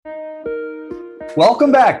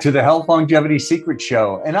Welcome back to the Health Longevity Secret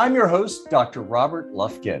Show, and I'm your host, Dr. Robert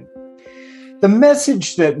Lufkin. The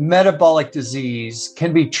message that metabolic disease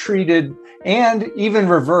can be treated and even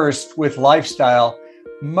reversed with lifestyle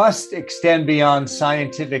must extend beyond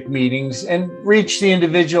scientific meetings and reach the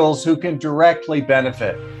individuals who can directly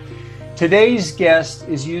benefit. Today's guest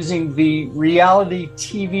is using the reality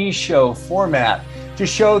TV show format to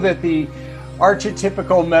show that the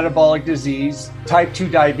archetypical metabolic disease, type 2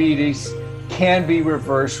 diabetes, can be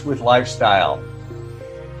reversed with lifestyle.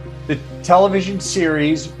 The television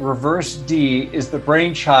series Reverse D is the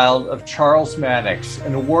brainchild of Charles Mattocks,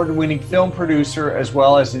 an award-winning film producer as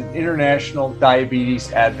well as an international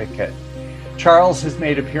diabetes advocate. Charles has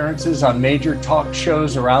made appearances on major talk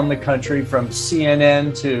shows around the country, from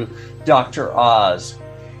CNN to Dr. Oz.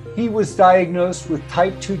 He was diagnosed with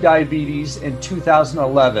type 2 diabetes in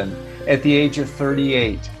 2011 at the age of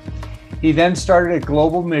 38. He then started a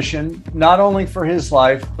global mission, not only for his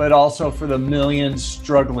life, but also for the millions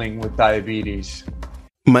struggling with diabetes.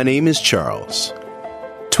 My name is Charles.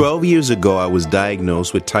 12 years ago, I was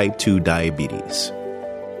diagnosed with type 2 diabetes.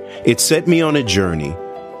 It set me on a journey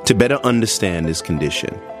to better understand this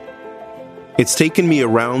condition. It's taken me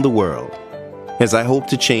around the world as I hope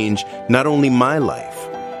to change not only my life,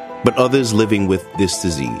 but others living with this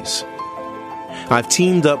disease. I've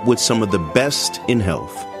teamed up with some of the best in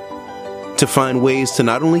health to find ways to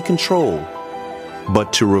not only control,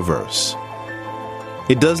 but to reverse.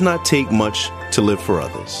 It does not take much to live for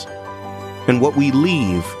others, and what we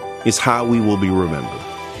leave is how we will be remembered.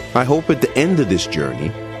 I hope at the end of this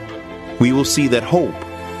journey, we will see that hope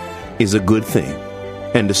is a good thing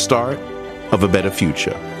and the start of a better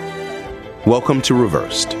future. Welcome to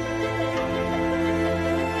Reversed.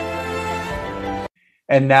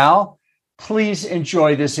 And now, please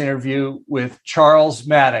enjoy this interview with Charles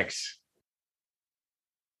Mattocks.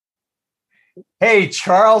 Hey,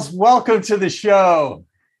 Charles, welcome to the show.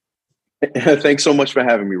 Thanks so much for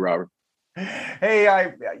having me, Robert.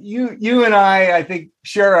 Hey, you and I think,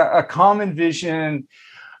 share a common vision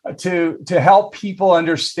to help people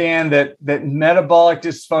understand that metabolic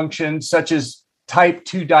dysfunction, such as type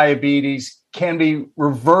 2 diabetes, can be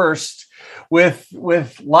reversed with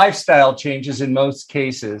lifestyle changes in most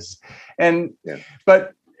cases.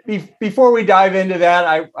 But before we dive into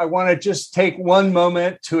that, I want to just take one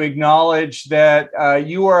moment to acknowledge that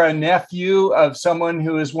you are a nephew of someone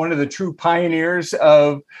who is one of the true pioneers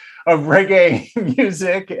of reggae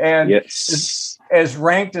music, and is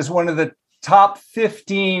ranked as one of the top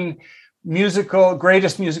 15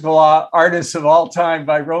 greatest musical artists of all time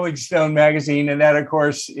by Rolling Stone magazine. And that, of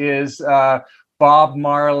course, is Bob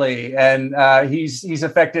Marley. And he's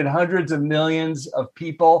affected hundreds of millions of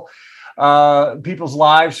people's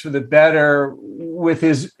lives for the better with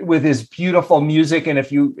his beautiful music. And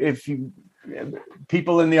if you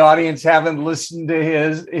people in the audience haven't listened to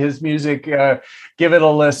his music, give it a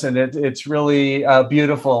listen. It's really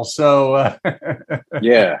beautiful. So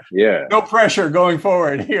yeah. No pressure going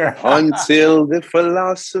forward here. Until the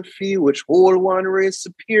philosophy which whole one is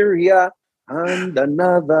superior and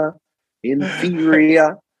another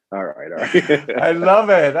inferior. All right. I love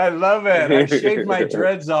it. I shaved my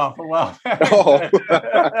dreads off a while back. Oh.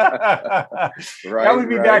 That would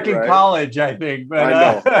be back in college, I think. But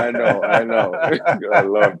I know. I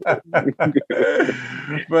love it.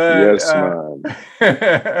 But, yes,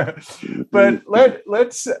 man. But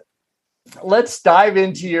let's dive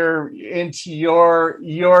into your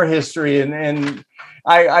history, and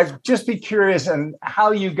I'd just be curious on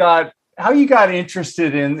how you got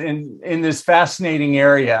interested in this fascinating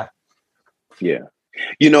area. Yeah.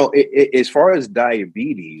 As far as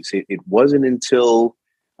diabetes, it wasn't until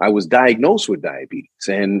I was diagnosed with diabetes.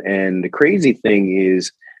 And the crazy thing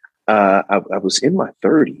is, I was in my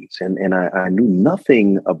 30s and I knew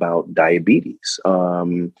nothing about diabetes.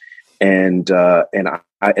 And I,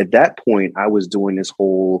 at that point, I was doing this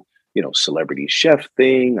whole, celebrity chef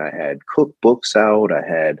thing. I had cookbooks out. I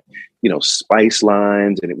had, spice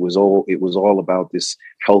lines, and it was all about this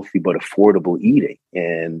healthy but affordable eating.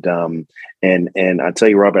 And I tell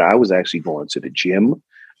you, Robert, I was actually going to the gym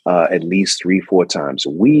at least 3-4 times a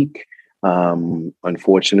week.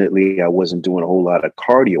 Unfortunately, I wasn't doing a whole lot of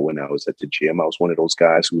cardio when I was at the gym. I was one of those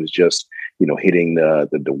guys who was just, hitting the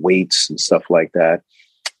weights and stuff like that.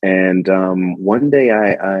 And one day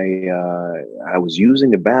I was using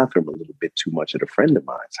the bathroom a little bit too much at a friend of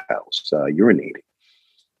mine's house, urinating.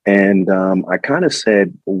 And I kind of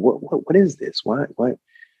said, what is this? Why?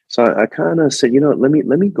 So I kind of said, let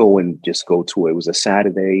me go and just go to it. It was a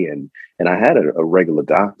Saturday, and I had a regular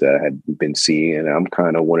doctor I had been seeing, and I'm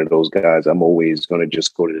kind of one of those guys. I'm always going to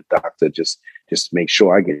just go to the doctor just just make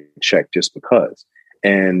sure I get checked just because.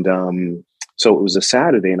 And so it was a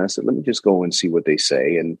Saturday, and I said, let me just go and see what they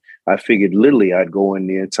say. And I figured literally I'd go in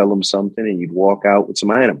there, tell them something, and you'd walk out with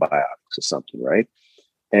some antibiotics or something, right?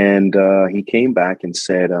 And he came back and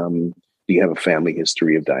said, do you have a family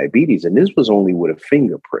history of diabetes? And this was only with a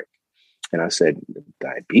finger prick. And I said,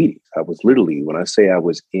 diabetes? I was literally, when I say I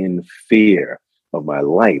was in fear of my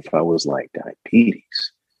life, I was like,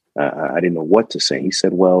 diabetes? I didn't know what to say. He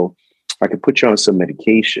said, well, I could put you on some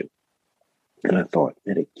medication. And I thought,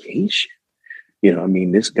 medication? You know, I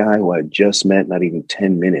mean, this guy who I just met, not even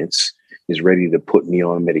 10 minutes, is ready to put me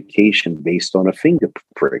on medication based on a finger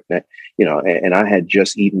prick. That, you know, and I had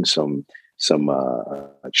just eaten some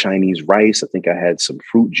Chinese rice. I think I had some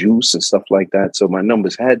fruit juice and stuff like that. So my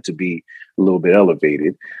numbers had to be a little bit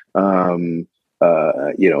elevated, you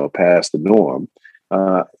know, past the norm.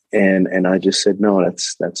 And I just said, no,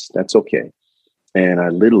 that's okay. And I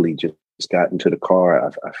literally just got into the car.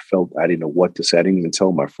 I felt I didn't know what to say. I didn't even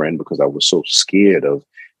tell my friend because I was so scared of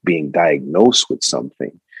being diagnosed with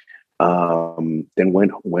something. Then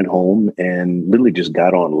went home and literally just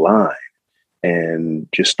got online and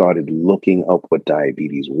just started looking up what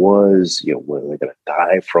diabetes was, you know, when they're going to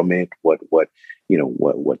die from it, what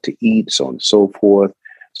to eat, so on and so forth.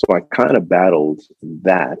 So I kind of battled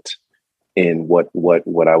that in what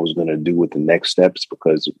I was going to do with the next steps,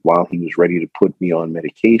 because while he was ready to put me on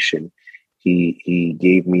medication, he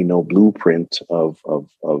gave me no blueprint of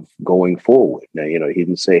going forward. Now, you know, he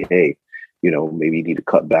didn't say, hey, you know, maybe you need to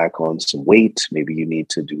cut back on some weight. Maybe you need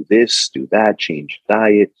to do this, do that, change your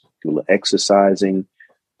diet, do a little exercising.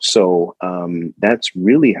 So that's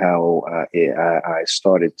really how I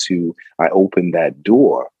started to, I opened that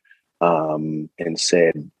door and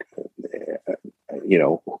said, you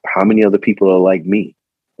know, how many other people are like me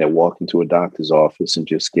that walk into a doctor's office and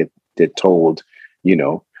just get told, you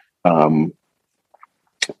know, oh,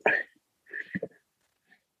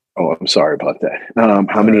 I'm sorry about that.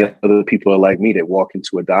 How many other people are like me that walk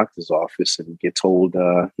into a doctor's office and get told,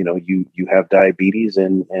 you know, you have diabetes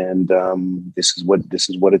and this is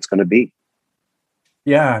what it's going to be.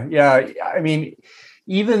 Yeah. I mean,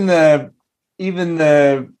 even the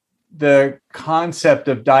concept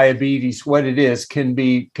of diabetes, what it is, can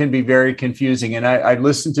be very confusing. And I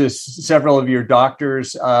listened to several of your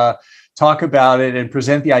doctors talk about it and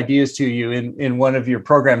present the ideas to you in one of your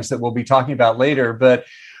programs that we'll be talking about later. But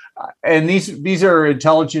and these are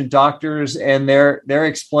intelligent doctors, and they're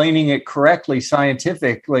explaining it correctly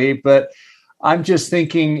scientifically. But I'm just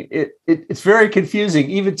thinking it's very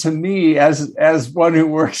confusing, even to me as one who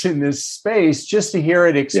works in this space, just to hear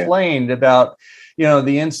it explained about, you know,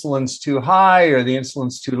 the insulin's too high or the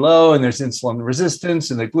insulin's too low, and there's insulin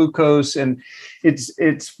resistance and the glucose, and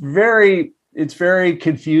it's very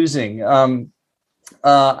confusing.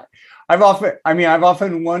 I've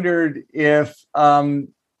often wondered if,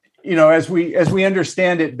 you know, as we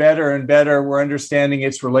understand it better and better, we're understanding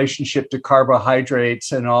its relationship to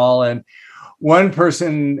carbohydrates and all. And one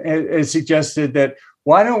person has suggested that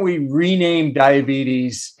why don't we rename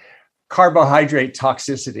diabetes carbohydrate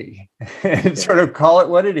toxicity and sort of call it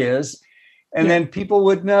what it is, and then people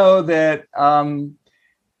would know that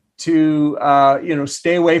to you know,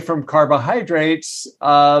 stay away from carbohydrates.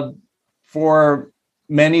 For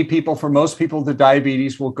many people, for most people, the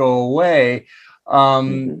diabetes will go away.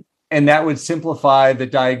 And that would simplify the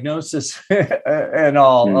diagnosis and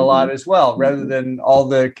all a lot as well, rather than all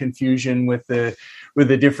the confusion with the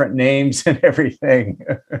different names and everything.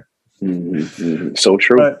 So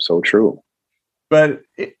true. So true. But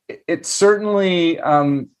it certainly,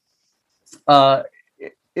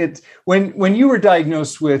 it's when you were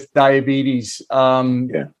diagnosed with diabetes,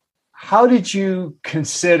 how did you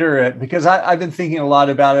consider it? Because I've been thinking a lot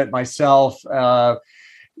about it myself.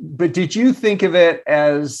 But did you think of it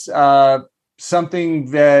as something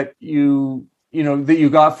that you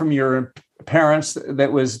got from your parents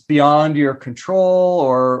that was beyond your control,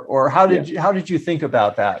 or how did you think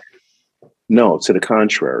about that? No, to the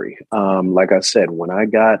contrary. Like I said, when I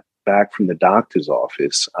got back from the doctor's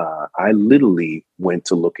office, I literally went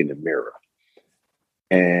to look in the mirror.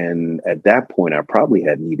 And at that point, I probably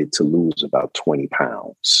had needed to lose about 20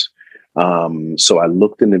 pounds. So I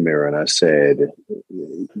looked in the mirror and I said,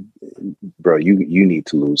 bro, you need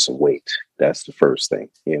to lose some weight. That's the first thing,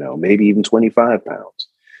 you know, maybe even 25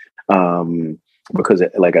 pounds. Because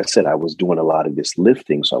like I said, I was doing a lot of this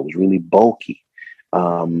lifting, so I was really bulky.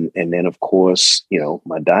 And then, of course, you know,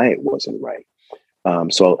 my diet wasn't right.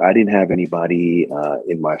 So I didn't have anybody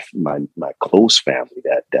in my close family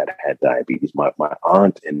that had diabetes. My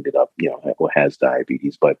aunt ended up, you know, has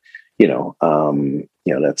diabetes, but you know,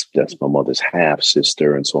 that's my mother's half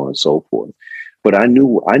sister, and so on and so forth. But I knew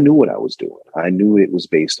what I was doing. I knew it was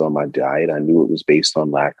based on my diet. I knew it was based on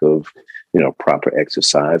lack of, proper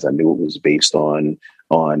exercise. I knew it was based on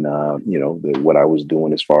what I was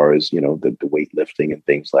doing as far as, the weightlifting and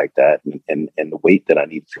things like that, and the weight that I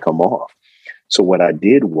needed to come off. So what I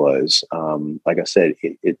did was, like I said,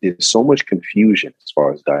 there's so much confusion as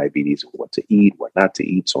far as diabetes, what to eat, what not to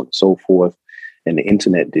eat, so on and so forth. And the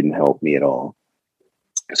internet didn't help me at all.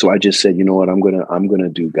 So I just said, you know what, I'm gonna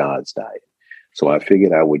do God's diet. So I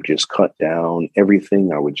figured I would just cut down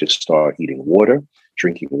everything. I would just start eating water,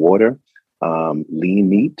 drinking water, lean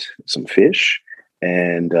meat, some fish,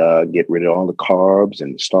 and get rid of all the carbs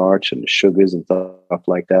and the starch and the sugars and stuff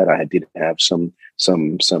like that. I did have some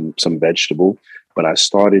vegetable, but I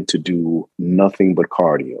started to do nothing but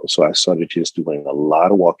cardio. So I started just doing a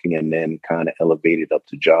lot of walking, and then kind of elevated up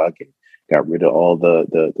to jogging, got rid of all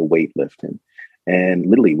the weightlifting. And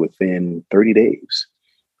literally within 30 days,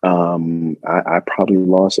 I probably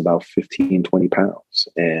lost about 15, 20 pounds.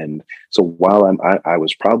 And so while I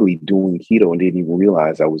was probably doing keto and didn't even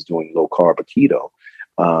realize I was doing low carb or keto,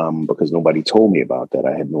 because nobody told me about that.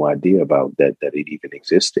 I had no idea about that it even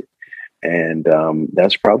existed. And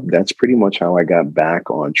that's pretty much how I got back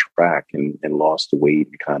on track and lost the weight,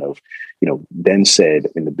 and kind of, then said,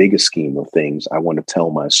 in the bigger scheme of things, I want to tell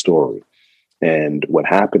my story. And what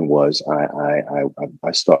happened was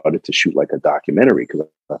I started to shoot like a documentary, because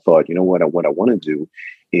I thought, what I want to do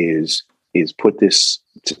is put this,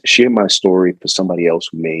 share my story for somebody else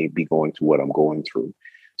who may be going through what I'm going through.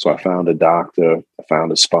 So I found a doctor, I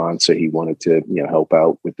found a sponsor. He wanted to, help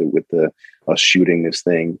out with us shooting this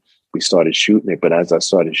thing. We started shooting it, but as I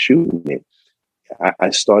started shooting it,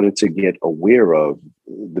 I started to get aware of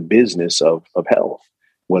the business of health.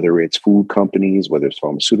 Whether it's food companies, whether it's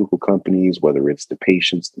pharmaceutical companies, whether it's the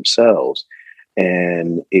patients themselves.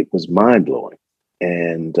 And it was mind blowing.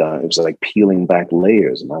 And it was like peeling back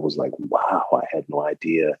layers. And I was like, wow, I had no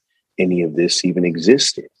idea any of this even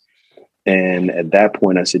existed. And at that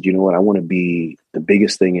point, I said, you know what, I want to be the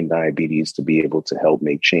biggest thing in diabetes, to be able to help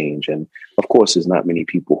make change. And of course, there's not many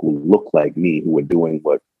people who look like me who are doing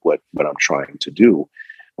what I'm trying to do.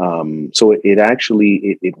 So it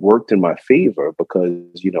actually worked in my favor,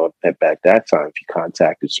 because, at back that time, if you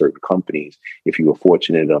contacted certain companies, if you were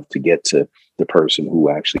fortunate enough to get to the person who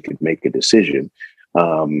actually could make a decision,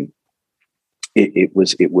 it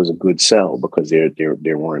was a good sell, because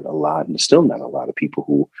there weren't a lot, and still not a lot of people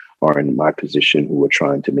who are in my position who are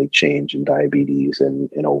trying to make change in diabetes and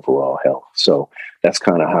overall health. So that's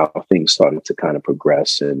kind of how things started to kind of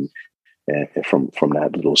progress, and from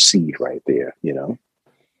that little seed right there,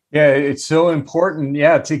 Yeah, it's so important,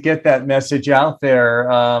 to get that message out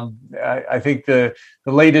there. I think the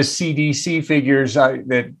latest CDC figures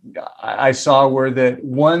that I saw were that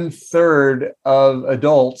 1/3 of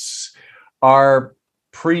adults are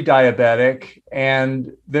pre-diabetic,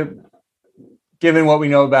 and given what we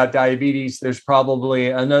know about diabetes, there's probably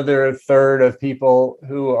another third of people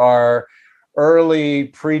who are early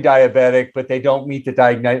pre-diabetic, but they don't meet the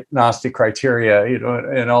diagnostic criteria,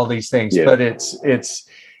 and all these things. Yeah. But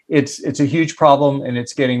it's a huge problem, and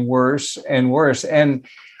it's getting worse and worse. And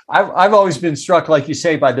I've always been struck, like you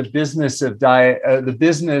say, by the business of diet, the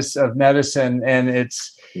business of medicine. And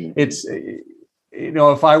it's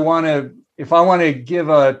if I want to give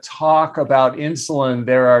a talk about insulin,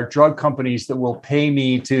 there are drug companies that will pay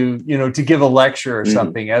me to give a lecture or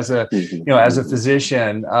something as a as a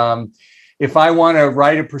physician. If I want to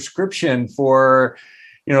write a prescription for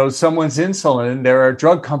someone's insulin, there are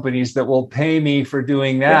drug companies that will pay me for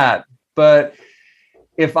doing that. Yeah. But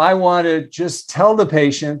if I want to just tell the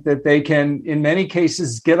patient that they can, in many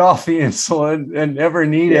cases, get off the insulin and never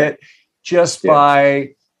need it just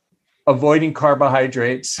by avoiding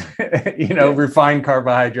carbohydrates, refined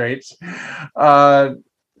carbohydrates, no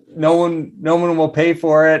one will pay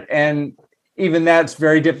for it. And even that's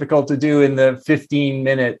very difficult to do in the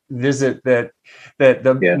 15-minute visit that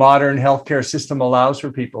the modern healthcare system allows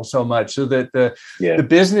for people so much, so that the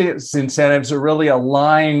business incentives are really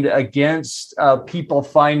aligned against people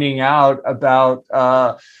finding out about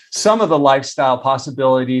some of the lifestyle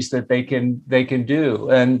possibilities that they can do.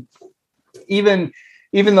 And even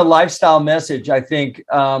the lifestyle message, I think,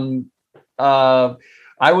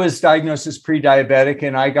 I was diagnosed as pre-diabetic,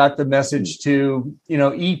 and I got the message to,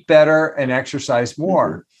 eat better and exercise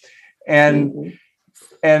more. And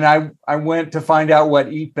I went to find out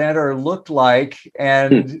what eat better looked like.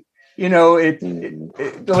 And, it,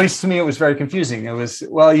 at least to me, it was very confusing. It was,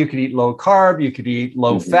 well, you could eat low carb, you could eat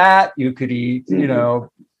low fat, you could eat,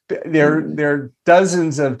 there are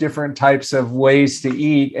dozens of different types of ways to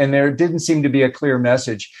eat, and there didn't seem to be a clear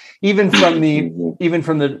message. even from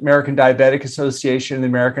the American Diabetic Association, the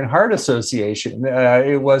American Heart Association,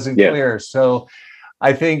 it wasn't clear. So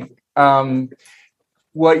I think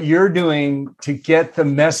what you're doing to get the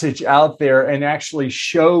message out there and actually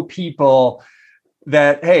show people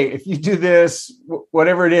that, hey, if you do this,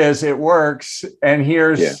 whatever it is, it works. And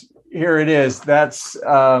here it is. That's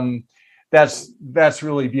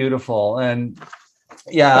really beautiful. And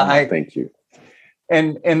thank you.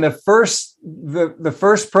 And the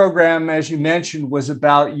first program, as you mentioned, was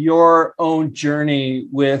about your own journey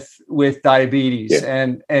with diabetes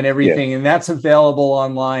and everything, and that's available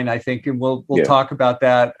online, I think, and we'll talk about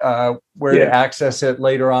that, where to access it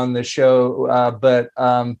later on the show. But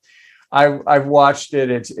I've watched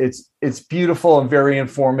it. It's beautiful and very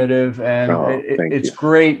informative, and it's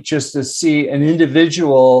great just to see an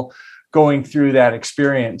individual going through that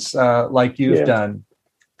experience like you've done.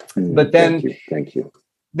 But then, thank you.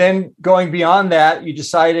 Then going beyond that, you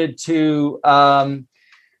decided to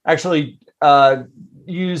actually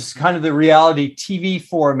use kind of the reality TV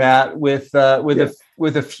format with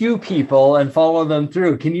a few people and follow them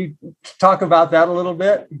through. Can you talk about that a little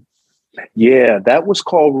bit? Yeah, that was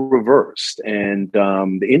called Reversed. And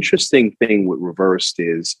the interesting thing with Reversed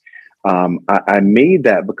is I made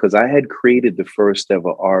that because I had created the first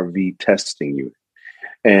ever RV testing unit.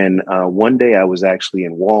 And one day I was actually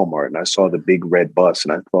in Walmart and I saw the big red bus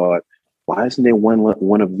and I thought, why isn't there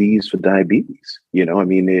one of these for diabetes? You know, I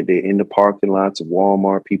mean, they're in the parking lots of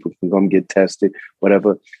Walmart. People can come get tested,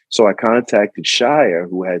 whatever. So I contacted Shire,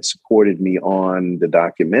 who had supported me on the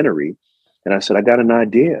documentary. And I said, I got an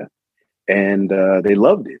idea. And they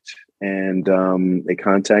loved it. And they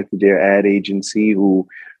contacted their ad agency, who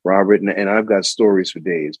Robert and I've got stories for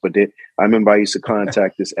days. But I remember I used to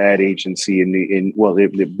contact this ad agency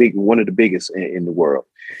they're big, one of the biggest in the world.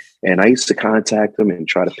 And I used to contact them and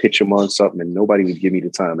try to pitch them on something, and nobody would give me the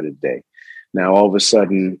time of the day. Now all of a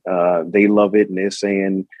sudden, they love it, and they're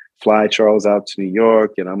saying, "Fly Charles out to New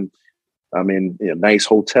York," and I'm in nice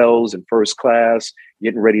hotels and first class,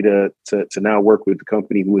 getting ready to now work with the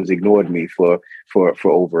company who has ignored me for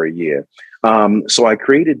over a year. So I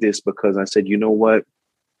created this because I said, you know what?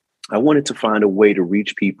 I wanted to find a way to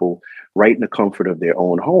reach people right in the comfort of their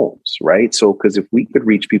own homes, right? So, because if we could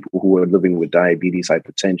reach people who are living with diabetes,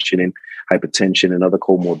 hypertension, and other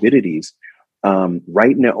comorbidities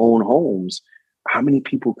right in their own homes, how many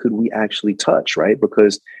people could we actually touch, right?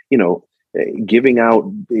 Because, giving out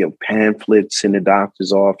pamphlets in the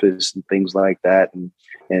doctor's office and things like that, and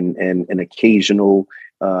an occasional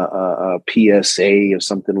PSA or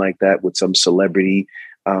something like that with some celebrity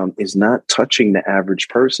is not touching the average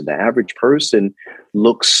person. The average person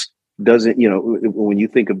doesn't when you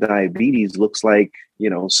think of diabetes, looks like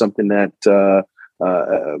something that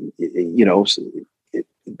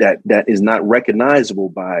that is not recognizable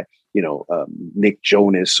by Nick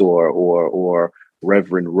Jonas or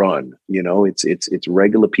Reverend Run. It's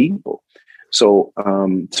regular people. So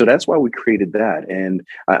that's why we created that. And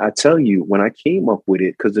I tell you, when I came up with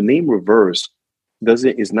it, because the name Reverse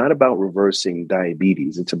is not about reversing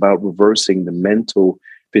diabetes. It's about reversing the mental,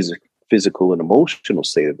 physical, and emotional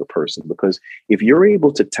state of a person. Because if you're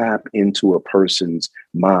able to tap into a person's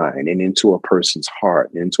mind and into a person's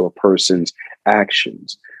heart and into a person's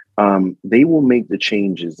actions, they will make the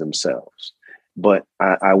changes themselves. But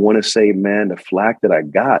I want to say, man, the flack that I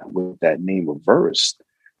got with that name Reversed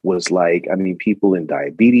was people in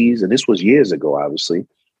diabetes, and this was years ago, obviously.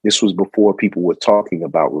 This was before people were talking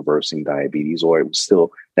about reversing diabetes, or it was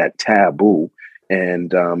still that taboo.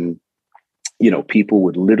 And, people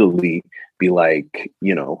would literally be like,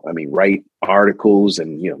 write articles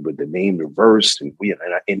and, with the name Reversed.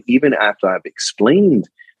 And even after I've explained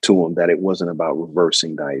to them that it wasn't about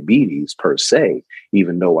reversing diabetes per se,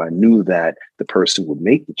 even though I knew that the person would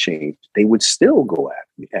make the change, they would still go at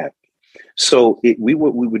me. So we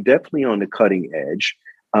were definitely on the cutting edge.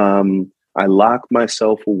 I locked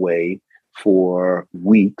myself away for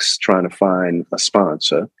weeks trying to find a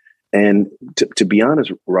sponsor. And to be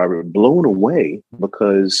honest, Robert, blown away,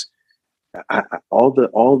 because all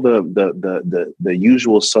the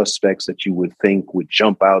usual suspects that you would think would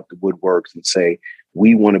jump out the woodworks and say,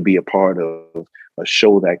 we want to be a part of a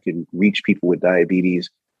show that can reach people with diabetes.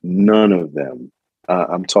 None of them.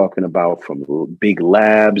 I'm talking about from big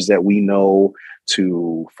labs that we know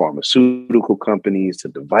to pharmaceutical companies to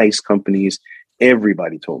device companies.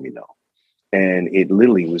 Everybody told me no. And it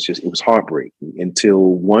literally was it was heartbreaking until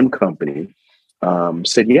one company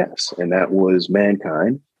said yes. And that was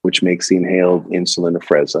Mankind, which makes the inhaled insulin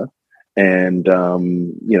Afrezza. And,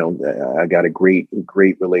 I got a great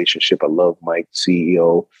relationship. I love Mike,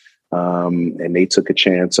 CEO. And they took a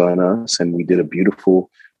chance on us, and we did a beautiful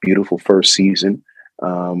beautiful first season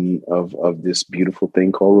of this beautiful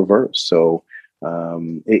thing called Reverse. So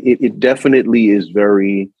it definitely is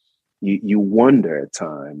very. You wonder at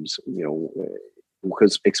times,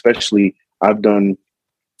 because especially I've done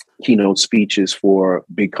keynote speeches for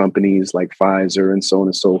big companies like Pfizer and so on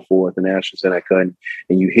and so forth, and AstraZeneca, and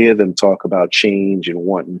you hear them talk about change and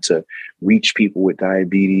wanting to reach people with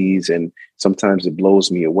diabetes, and sometimes it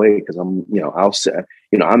blows me away because I'll say,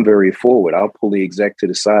 I'm very forward. I'll pull the exec to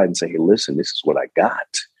the side and say, hey, listen, this is what I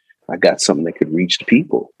got. I got something that could reach the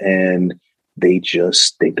people, and they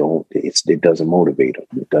don't. It doesn't motivate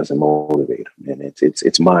them. It doesn't motivate them, and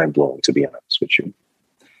it's mind blowing, to be honest with you.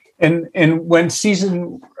 And when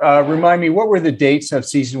season, remind me, what were the dates of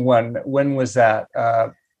season 1? When was that?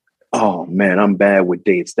 Oh man, I'm bad with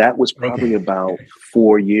dates. That was probably about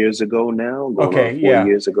 4 years ago now. Going on 4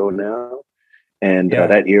 years ago now, and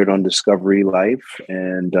that aired on Discovery Life,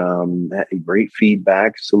 and had great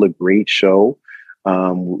feedback. Still a great show.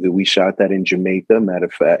 We shot that in Jamaica. Matter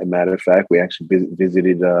of fact, we actually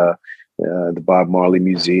visited the Bob Marley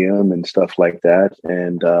Museum and stuff like that,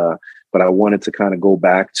 and. But I wanted to kind of go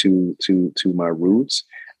back to my roots.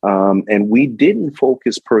 And we didn't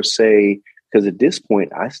focus per se, because at this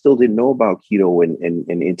point, I still didn't know about keto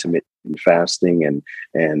and intermittent fasting and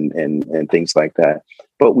things like that.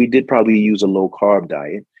 But we did probably use a low carb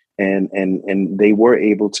diet, and they were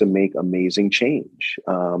able to make amazing change.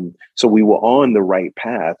 So we were on the right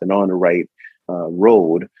path and on the right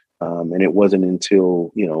road. And it wasn't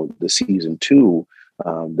until, the season 2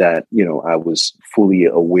 that, I was fully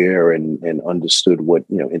aware and understood what,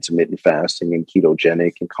 intermittent fasting and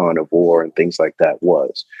ketogenic and carnivore and things like that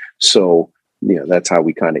was. So, that's how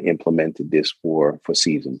we kind of implemented this for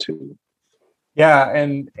season 2. Yeah.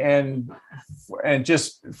 And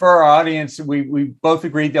just for our audience, we both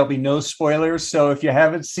agreed there'll be no spoilers. So if you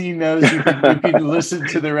haven't seen those, you can listen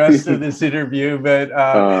to the rest of this interview, but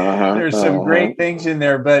there's some great things in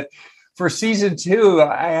there. But for season 2,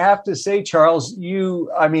 I have to say, Charles,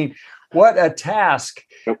 what a task.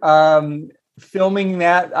 Filming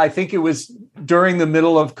that. I think it was during the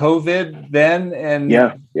middle of COVID then. And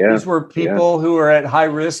these were people who are at high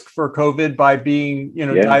risk for COVID by being,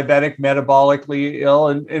 diabetic, metabolically ill.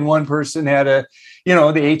 And one person had the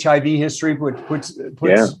HIV history, which puts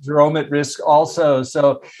Jerome at risk also.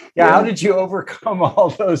 So, how did you overcome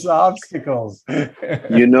all those obstacles? Man,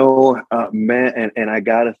 and I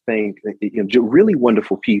got to think, really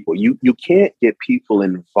wonderful people. You can't get people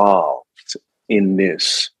involved in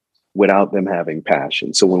this without them having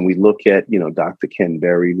passion. So when we look at, Dr. Ken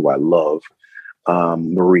Berry, who I love,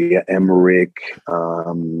 Maria Emmerich,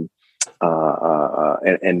 and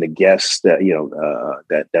the guests that,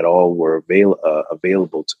 that all were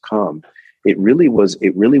available to come, it really was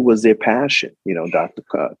their passion. Dr.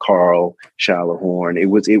 Carl Shalahorn, it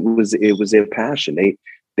was their passion.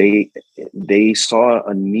 They saw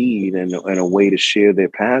a need and a way to share their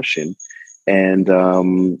passion. And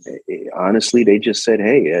honestly, they just said,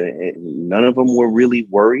 hey, none of them were really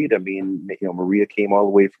worried. I mean, Maria came all the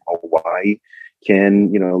way from Hawaii.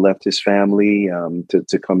 Ken, left his family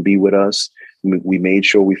to come be with us. We made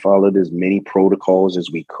sure we followed as many protocols as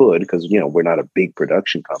we could because, we're not a big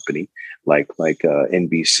production company like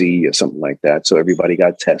NBC or something like that. So everybody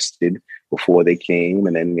got tested before they came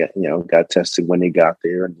and then, got tested when they got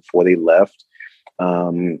there and before they left.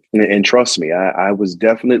 And trust me, I was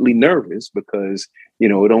definitely nervous because,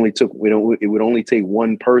 it would only take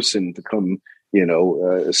one person to come,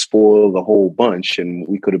 spoil the whole bunch. And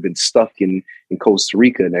we could have been stuck in Costa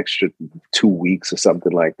Rica an extra 2 weeks or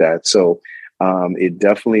something like that. So it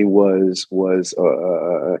definitely was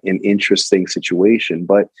an interesting situation,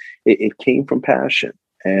 but it came from passion.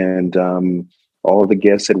 And all of the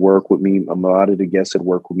guests had worked with me. A lot of the guests had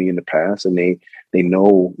worked with me in the past, and they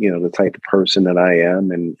know, the type of person that I am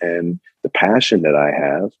and the passion that I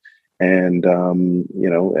have. And,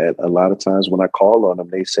 a lot of times when I call on them,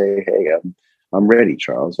 they say, hey, I'm ready,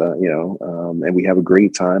 Charles, and we have a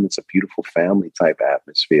great time. It's a beautiful family type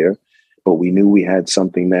atmosphere, but we knew we had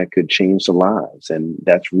something that could change the lives. And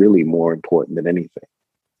that's really more important than anything.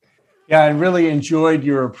 Yeah, I really enjoyed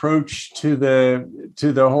your approach to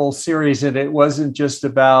the whole series. And it wasn't just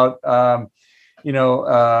about,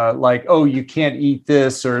 like, oh, you can't eat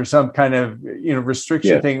this or some kind of,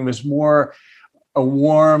 restriction thing. It was more a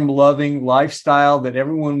warm, loving lifestyle that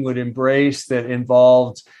everyone would embrace that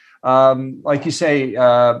involved, like you say,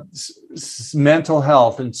 mental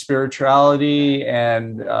health and spirituality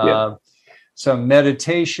and some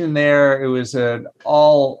meditation there. It was an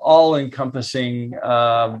all-encompassing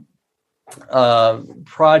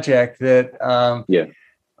project that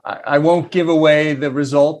I won't give away the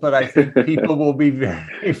result, but I think people will be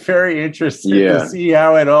very, very interested to see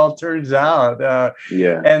how it all turns out.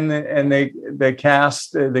 And the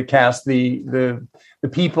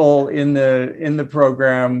people in the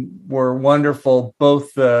program were wonderful.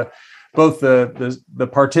 Both the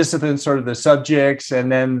participants, sort of the subjects,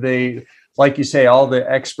 and then like you say, all the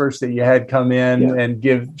experts that you had come in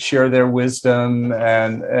and share their wisdom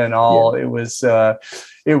and all. It was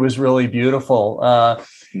really beautiful.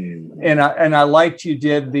 And I liked you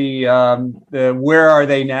did the Where Are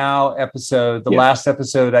They Now episode, the last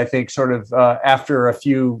episode, I think, sort of after a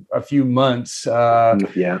few months,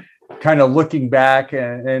 kind of looking back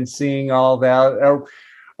and seeing all that.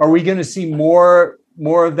 Are we going to see more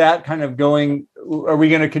of that kind of going? Are we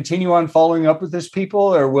going to continue on following up with this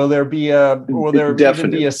people, or will there even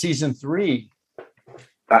be a season 3?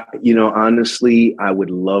 Honestly, I would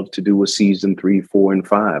love to do a season 3, 4, and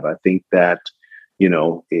 5. I think that,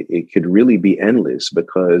 it could really be endless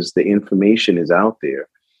because the information is out there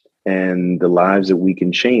and the lives that we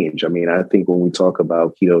can change. I mean, I think when we talk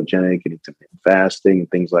about ketogenic and intermittent fasting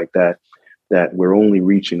and things like that, that we're only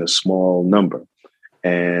reaching a small number.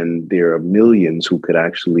 And there are millions who could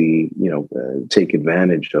actually, take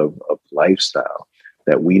advantage of lifestyle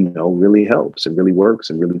that we know really helps and really works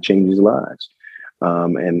and really changes lives.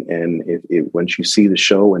 And if once you see the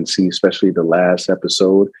show and see especially the last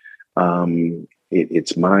episode,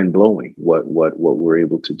 it's mind blowing what we're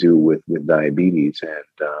able to do with diabetes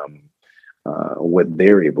and what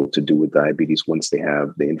they're able to do with diabetes once they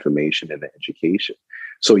have the information and the education.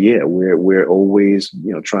 So we're always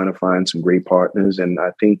trying to find some great partners, and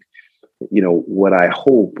I think what I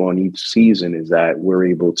hope on each season is that we're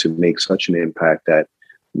able to make such an impact that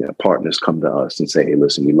partners come to us and say, "Hey,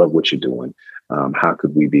 listen, we love what you're doing. How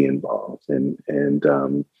could we be involved?" And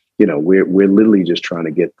we're literally just trying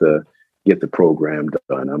to get the program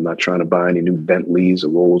done. I'm not trying to buy any new Bentleys or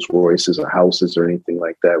Rolls Royces or houses or anything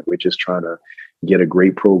like that. We're just trying to get a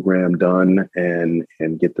great program done and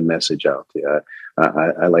get the message out there.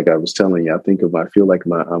 I like I was telling you, I feel like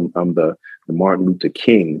I'm the Martin Luther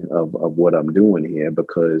King of what I'm doing here,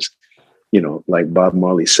 because, like Bob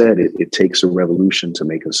Marley said, it takes a revolution to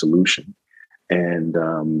make a solution. And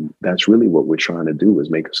that's really what we're trying to do, is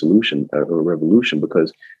make a revolution,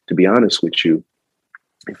 because to be honest with you,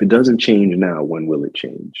 if it doesn't change now, when will it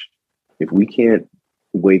change? If we can't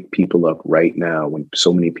wake people up right now, when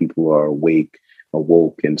so many people are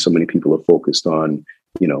awoke, and so many people are focused on,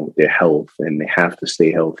 their health, and they have to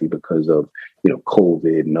stay healthy because of,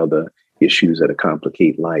 COVID and other issues that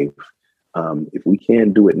complicate life. If we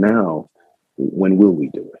can't do it now, when will we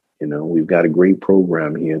do it? We've got a great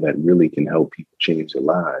program here that really can help people change their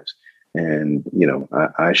lives. And,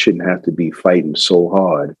 I shouldn't have to be fighting so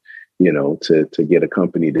hard, to get a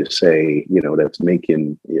company to say, that's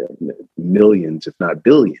making millions, if not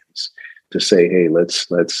billions, to say, hey, let's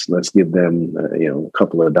give them, a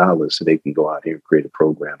couple of dollars so they can go out here and create a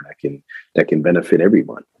program that can benefit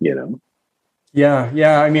everyone, Yeah.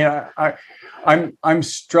 I mean, I'm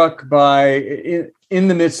struck by in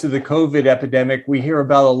the midst of the COVID epidemic, we hear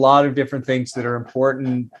about a lot of different things that are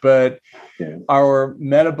important, but our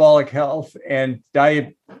metabolic health and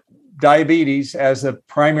diabetes as a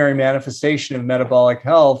primary manifestation of metabolic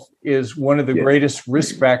health is one of the greatest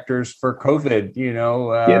risk factors for COVID.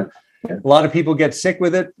 A lot of people get sick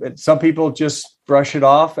with it. Some people just brush it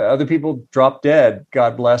off. Other people drop dead.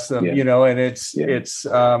 God bless them. And it's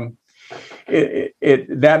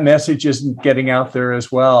that message isn't getting out there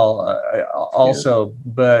as well. Also,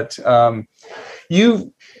 but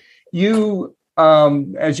you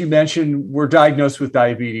as you mentioned, were diagnosed with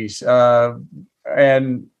diabetes,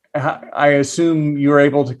 and I assume you're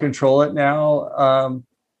able to control it now.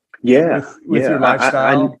 With your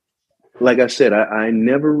lifestyle. Like I said, I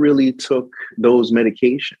never really took those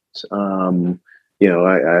medications.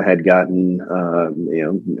 I had gotten,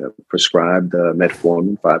 prescribed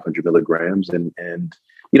metformin, 500 milligrams. And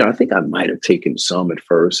I think I might have taken some at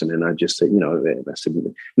first. And then I just said, I said,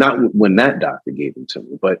 not when that doctor gave them to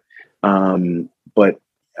me, but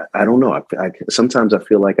I don't know. Sometimes I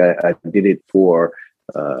feel like I did it for,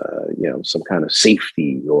 some kind of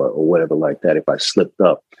safety or whatever like that, if I slipped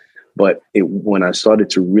up. But when I started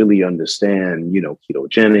to really understand,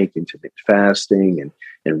 ketogenic, intermittent fasting,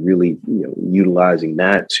 and really, utilizing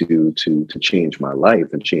that to change my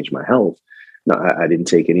life and change my health, no, I didn't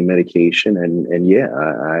take any medication, and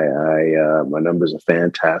my numbers are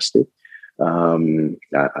fantastic.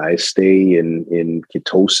 I stay in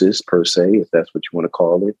ketosis per se, if that's what you want to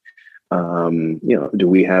call it. Do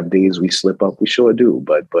we have days we slip up? We sure do,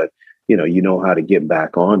 but you know how to get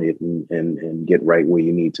back on it and get right where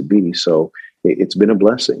you need to be. So it's been a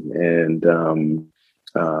blessing. And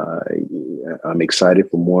I'm excited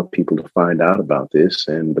for more people to find out about this.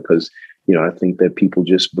 And because, I think that people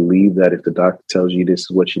just believe that if the doctor tells you this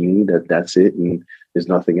is what you need, that's it. And there's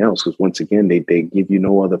nothing else. Because once again, they give you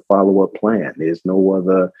no other follow-up plan. There's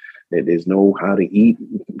no how to eat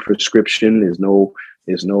prescription. There's no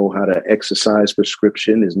how to exercise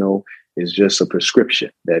prescription. It's just a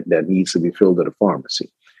prescription that needs to be filled at a pharmacy.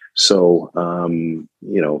 So,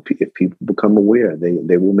 if people become aware,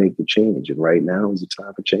 they will make the change. And right now is the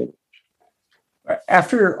time for change.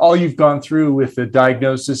 After all you've gone through with the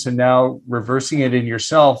diagnosis and now reversing it in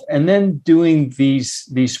yourself, and then doing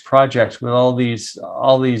these projects with all these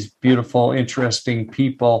beautiful, interesting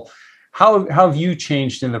people, how have you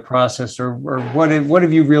changed in the process, or what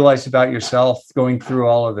have you realized about yourself going through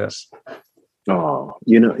all of this? Oh,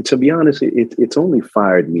 to be honest, it's only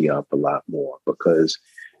fired me up a lot more because,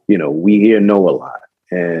 we here know a lot.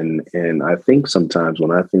 And I think sometimes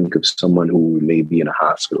when I think of someone who may be in a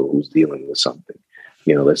hospital who's dealing with something,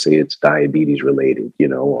 let's say it's diabetes related,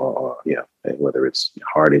 or whether it's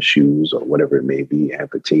heart issues or whatever it may be,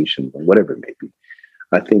 amputation or whatever it may be.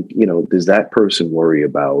 I think, does that person worry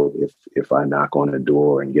about if I knock on a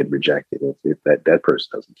door and get rejected, if that person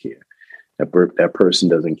doesn't care? That person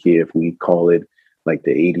doesn't care if we call it like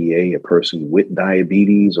the ADA, a person with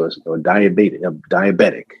diabetes or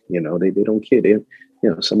diabetic, they don't care.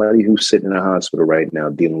 Somebody who's sitting in a hospital right now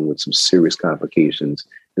dealing with some serious complications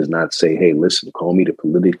does not say, hey, listen, call me the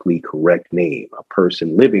politically correct name, a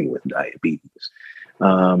person living with diabetes.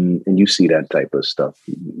 And you see that type of stuff,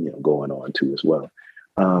 going on too as well.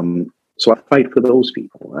 So I fight for those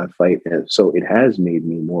people. And so it has made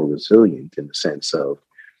me more resilient in the sense of,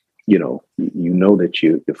 that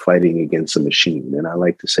you're fighting against a machine. And I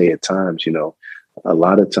like to say at times, a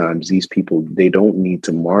lot of times these people, they don't need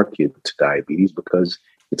to market to diabetes because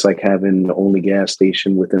it's like having the only gas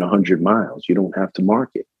station within 100 miles. You don't have to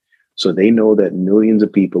market. So they know that millions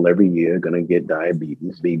of people every year are going to get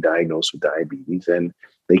diabetes, be diagnosed with diabetes, and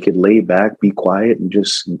they could lay back, be quiet, and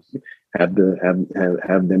just have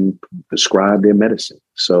them prescribe their medicine.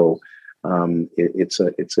 So it's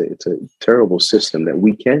a terrible system that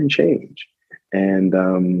we can change. And,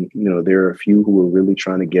 there are a few who are really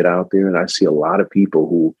trying to get out there. And I see a lot of people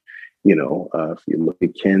who, if you look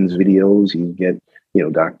at Ken's videos, you get,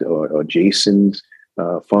 Dr. or Jason's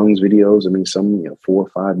Fung's videos. I mean, some 4 or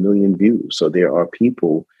 5 million views. So there are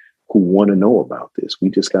people who want to know about this. We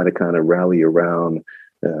just got to kind of rally around,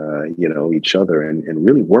 each other and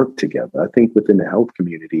really work together. I think within the health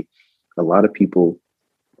community, a lot of people,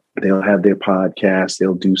 they'll have their podcasts,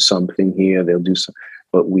 they'll do something here, they'll do some,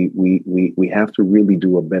 but we have to really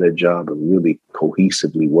do a better job of really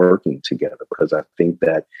cohesively working together, because I think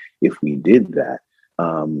that if we did that,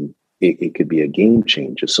 it could be a game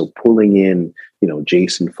changer. So pulling in,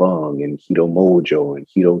 Jason Fung and Keto Mojo and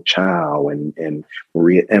Keto Chow and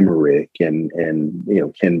Maria Emmerich and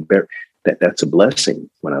Ken Bear, that's a blessing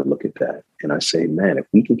when I look at that. And I say, man, if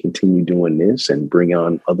we can continue doing this and bring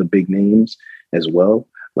on other big names as well,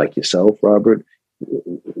 like yourself, Robert,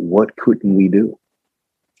 what couldn't we do?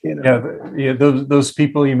 Yeah, those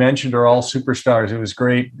people you mentioned are all superstars. It was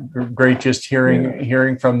great just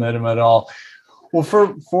hearing from them at all. Well,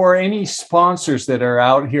 for any sponsors that are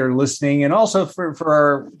out here listening, and also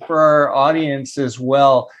for our audience as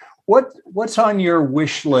well, what's on your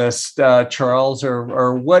wish list, Charles,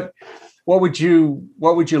 or what would you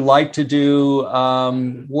like to do?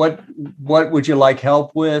 What would you like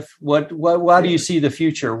help with? How do you see the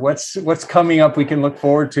future? What's coming up we can look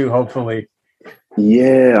forward to, hopefully?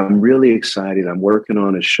 Yeah, I'm really excited. I'm working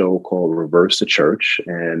on a show called Reverse the Church,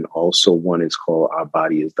 and also one is called Our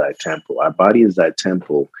Body is Thy Temple. Our Body is Thy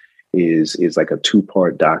Temple is like a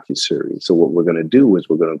 2-part docuseries. So what we're going to do is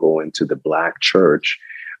we're going to go into the Black church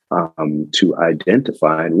to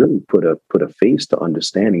identify and really put a face to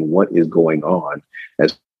understanding what is going on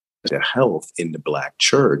as their health in the Black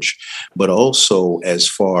church, but also as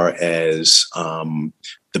far as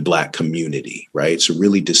the Black community, right? So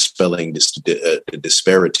really dispelling the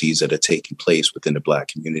disparities that are taking place within the Black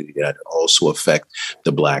community that also affect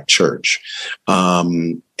the Black church.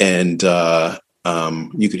 You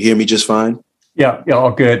could hear me just fine? Yeah,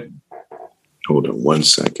 all good. Hold on one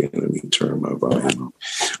second. Let me turn my volume up.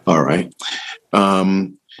 All right.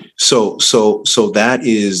 So that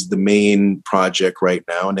is the main project right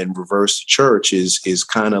now, and then Reverse the Church is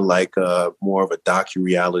kind of like more of a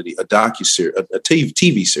docu-reality, a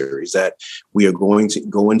TV series that we are going to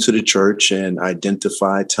go into the church and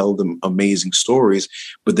identify, tell them amazing stories,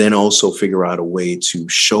 but then also figure out a way to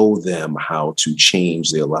show them how to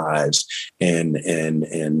change their lives,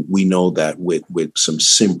 and we know that with some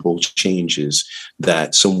simple changes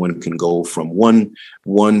that someone can go from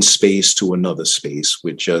one space to another space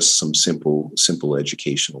with just some simple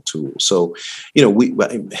educational tools. So,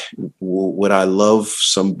 would I love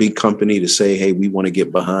some big company to say, hey, we want to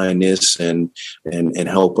get behind this and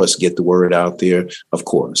help us get the word out there? Of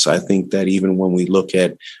course. I think that even when we look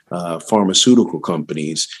at pharmaceutical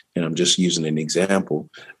companies, and I'm just using an example,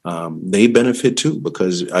 they benefit too,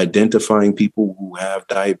 because identifying people who have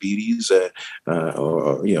diabetes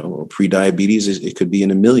or pre-diabetes, it could be in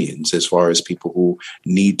the millions as far as people who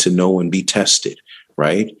need to know and be tested,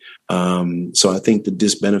 right? So I think that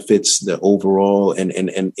this benefits the overall,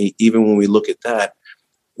 and even when we look at that,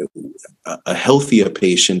 a healthier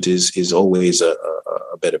patient is always a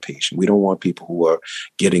better patient. We don't want people who are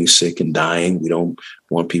getting sick and dying. We don't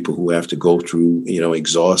want people who have to go through,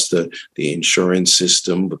 exhaust the insurance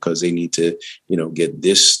system because they need to, get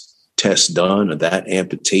this test done or that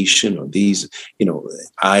amputation or these,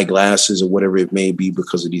 eyeglasses or whatever it may be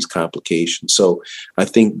because of these complications. So I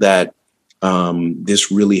think that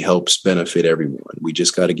this really helps benefit everyone. We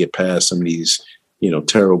just got to get past some of these,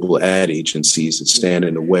 terrible ad agencies that stand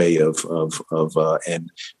in the way of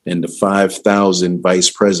and the 5,000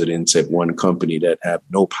 vice presidents at one company that have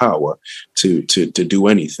no power to do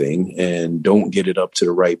anything and don't get it up to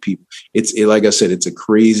the right people. Like I said, it's a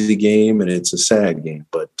crazy game and it's a sad game,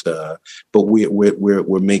 but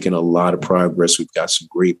we're making a lot of progress. We've got some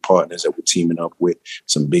great partners that we're teaming up with,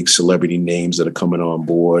 some big celebrity names that are coming on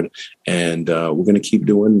board, and we're going to keep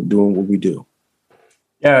doing what we do.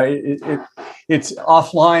 Yeah, it's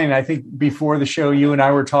offline. I think before the show, you and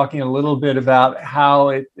I were talking a little bit about how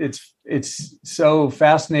it's so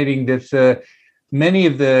fascinating that many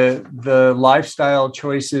of the lifestyle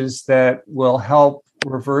choices that will help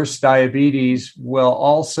reverse diabetes will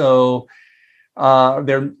also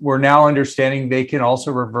we're now understanding they can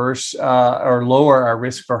also reverse or lower our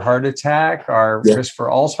risk for heart attack, our risk for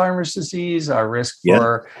Alzheimer's disease, our risk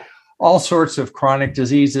for all sorts of chronic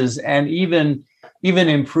diseases, and even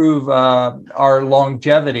improve our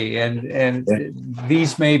longevity. And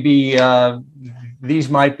these might be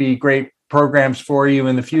great programs for you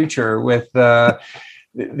in the future with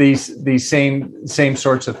these same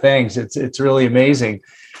sorts of things. It's really amazing.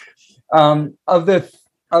 Of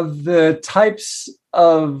the types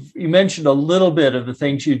of, you mentioned a little bit of the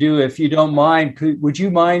things you do. If you don't mind, would you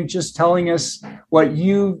mind just telling us what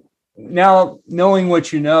you, now knowing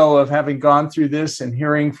what you know of having gone through this and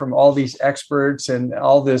hearing from all these experts and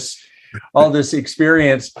all this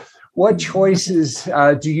experience, what choices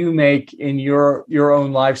do you make in your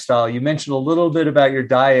own lifestyle? You mentioned a little bit about your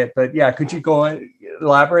diet, but could you go and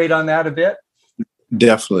elaborate on that a bit?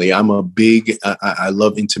 Definitely. I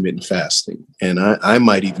love intermittent fasting, and I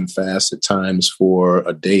might even fast at times for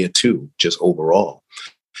a day or two, just overall.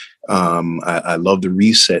 I love the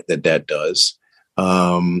reset that does.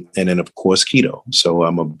 And then of course keto. So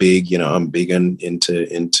I'm big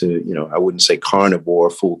into, I wouldn't say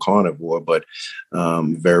full carnivore, but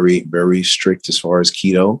very, very strict as far as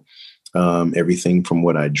keto. Everything from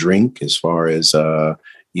what I drink, as far as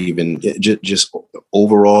just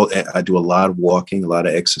overall, I do a lot of walking, a lot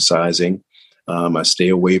of exercising. I stay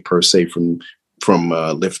away per se from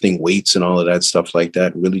lifting weights and all of that stuff like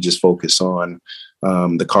that. Really just focus on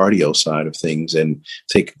the cardio side of things, and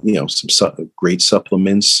take some great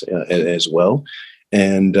supplements as well,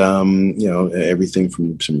 and everything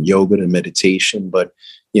from some yoga to meditation. But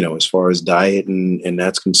as far as diet and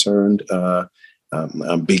that's concerned,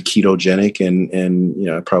 I'm big ketogenic, and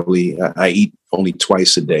I eat only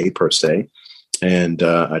twice a day per se, and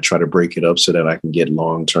I try to break it up so that I can get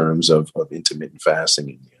long terms of intermittent fasting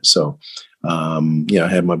in there. So I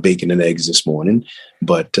had my bacon and eggs this morning,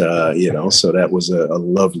 but so that was a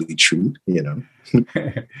lovely treat.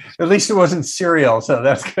 At least it wasn't cereal, so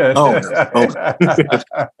that's good. Never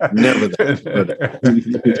that.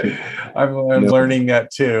 I'm learning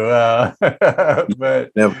that too.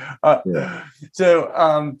 But never. So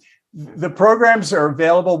the programs are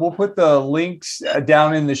available. We'll put the links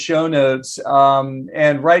down in the show notes.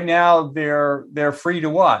 And right now they're free to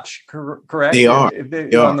watch. Correct? They are. They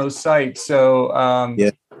are on those sites. So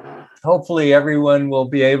hopefully everyone will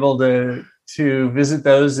be able to visit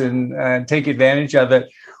those and take advantage of it.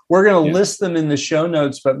 We're going to list them in the show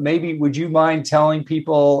notes, but maybe would you mind telling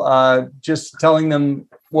people, just telling them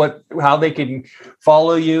how they can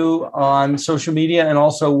follow you on social media and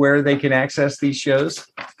also where they can access these shows?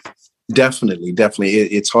 Definitely.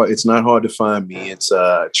 It's hard. It's not hard to find me. It's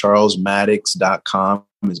charlesmattocks.com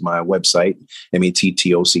is my website.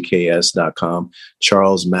 Mattocks.com.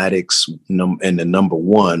 Charles Mattocks and the number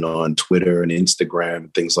 1 on Twitter and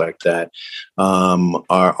Instagram, things like that.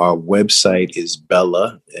 Our website is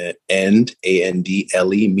Bella and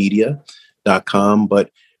ANDLE media.com.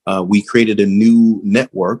 But we created a new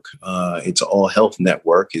network. It's an all health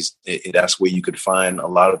network. That's where you could find a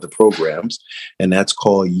lot of the programs, and that's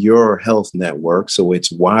called Your Health Network. So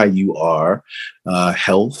it's YUR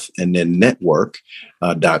health and then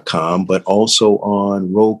network.com, but also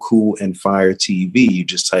on Roku and Fire TV. You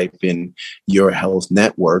just type in Your Health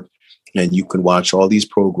Network, and you can watch all these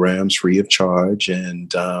programs free of charge,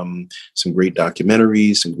 and some great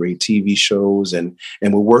documentaries, some great TV shows, and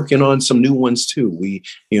we're working on some new ones too.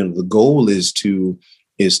 The goal is to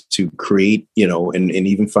create, and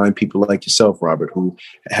even find people like yourself, Robert, who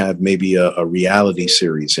have maybe a reality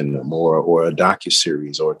series in them, or a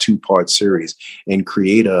docuseries or a 2-part series, and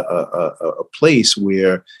create a place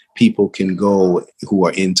where people can go who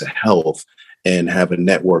are into health and have a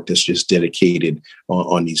network that's just dedicated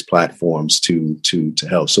on these platforms to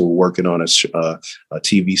health. So we're working on a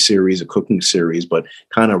TV series, a cooking series, but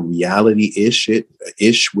kind of reality-ish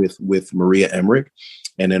with Maria Emmerich,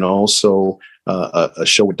 and then also a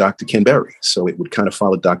show with Dr. Ken Berry. So it would kind of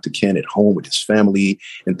follow Dr. Ken at home with his family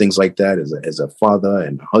and things like that, as a father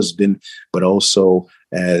and husband, but also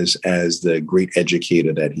as the great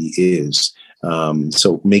educator that he is.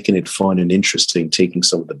 So making it fun and interesting, taking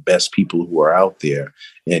some of the best people who are out there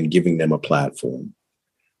and giving them a platform.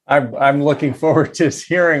 I'm looking forward to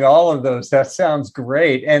hearing all of those. That sounds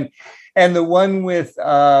great. And the one with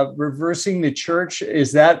reversing the church, when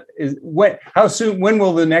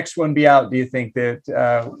will the next one be out? Do you think that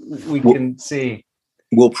we can see?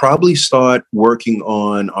 We'll probably start working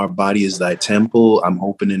on Our Body is Thy Temple. I'm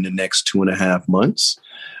hoping in the next 2.5 months.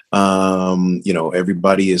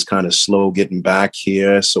 Everybody is kind of slow getting back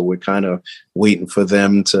here, so we're kind of waiting for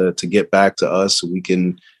them to get back to us so we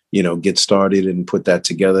can, get started and put that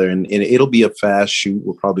together. And it'll be a fast shoot.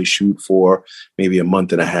 We'll probably shoot for maybe a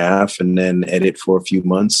month and a half and then edit for a few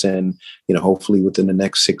months. And, hopefully within the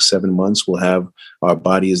next 6-7 months, we'll have Our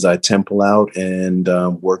Body is Thy Temple out and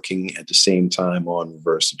working at the same time on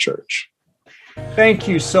Reverse the Church. Thank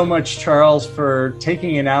you so much, Charles, for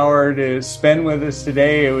taking an hour to spend with us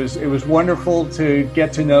today. It was wonderful to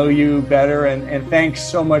get to know you better, and thanks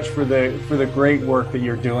so much for the great work that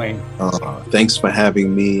you're doing. Thanks for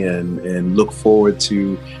having me, and look forward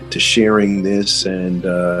to sharing this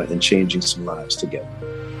and changing some lives together.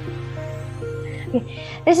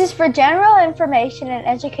 This is for general information and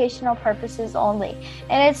educational purposes only,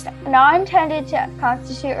 and it's not intended to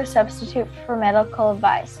constitute or substitute for medical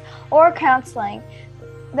advice or counseling,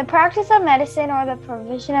 the practice of medicine, or the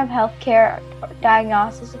provision of healthcare,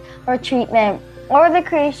 diagnosis, or treatment, or the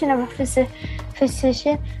creation of a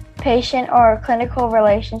physician-patient or clinical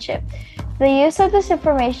relationship. The use of this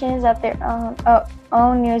information is at their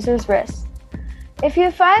own user's risk. If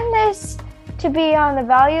you find this to be on the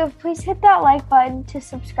value of, please hit that like button to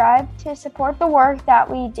subscribe to support the work that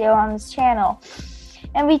we do on this channel.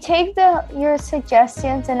 And we take your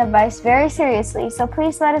suggestions and advice very seriously, so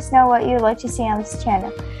please let us know what you'd like to see on this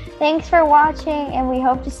channel. Thanks for watching, and we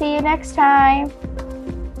hope to see you next time.